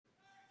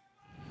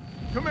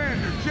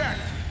Commander Jack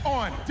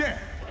on deck.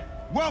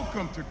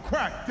 Welcome to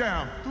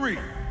Crackdown 3,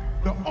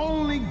 the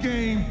only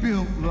game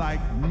built like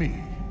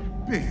me.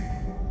 Big,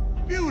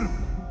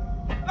 beautiful,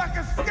 like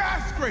a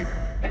skyscraper,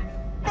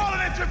 falling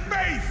at your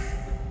face.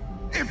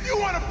 If you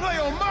want to play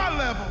on my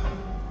level,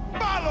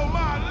 follow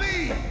my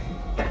lead.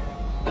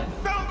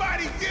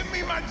 Somebody give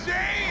me my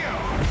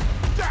jam.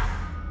 Chop,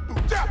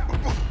 chop,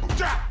 chop,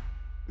 chop.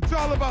 It's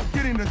all about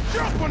getting the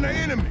jump on the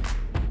enemy.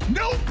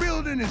 No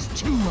building is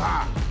too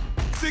high.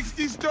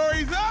 60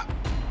 stories up,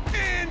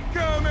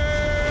 incoming!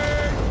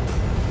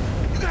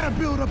 You gotta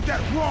build up that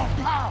raw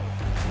power.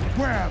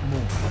 Grab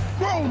more,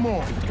 grow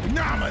more,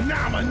 nama,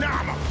 nama,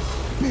 nama.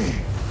 Big,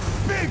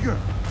 bigger,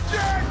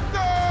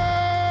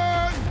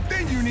 Jackson!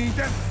 Then you need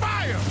that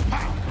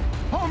firepower.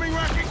 Homing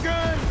rocket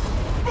gun,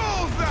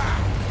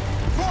 bullseye.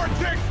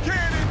 Vortex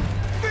cannon,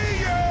 see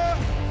ya!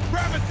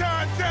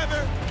 Graviton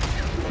tether.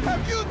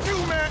 Have you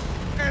two met?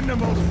 And the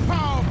most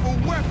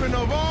powerful weapon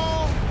of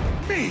all,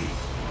 me.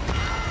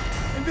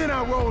 And then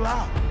I roll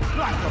out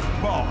like a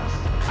boss.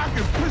 I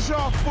can push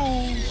off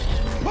fools,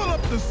 pull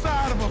up the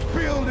side of a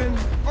building,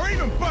 or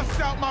even bust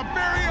out my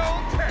very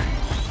own tank.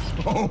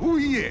 Oh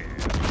yeah.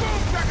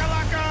 Boom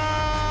shakalaka!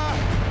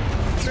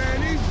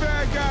 Man, these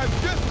bad guys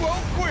just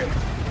won't quit.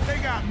 They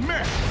got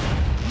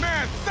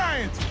mad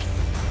scientists,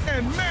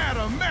 and mad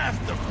a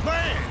master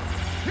plan.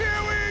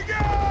 Here we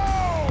go!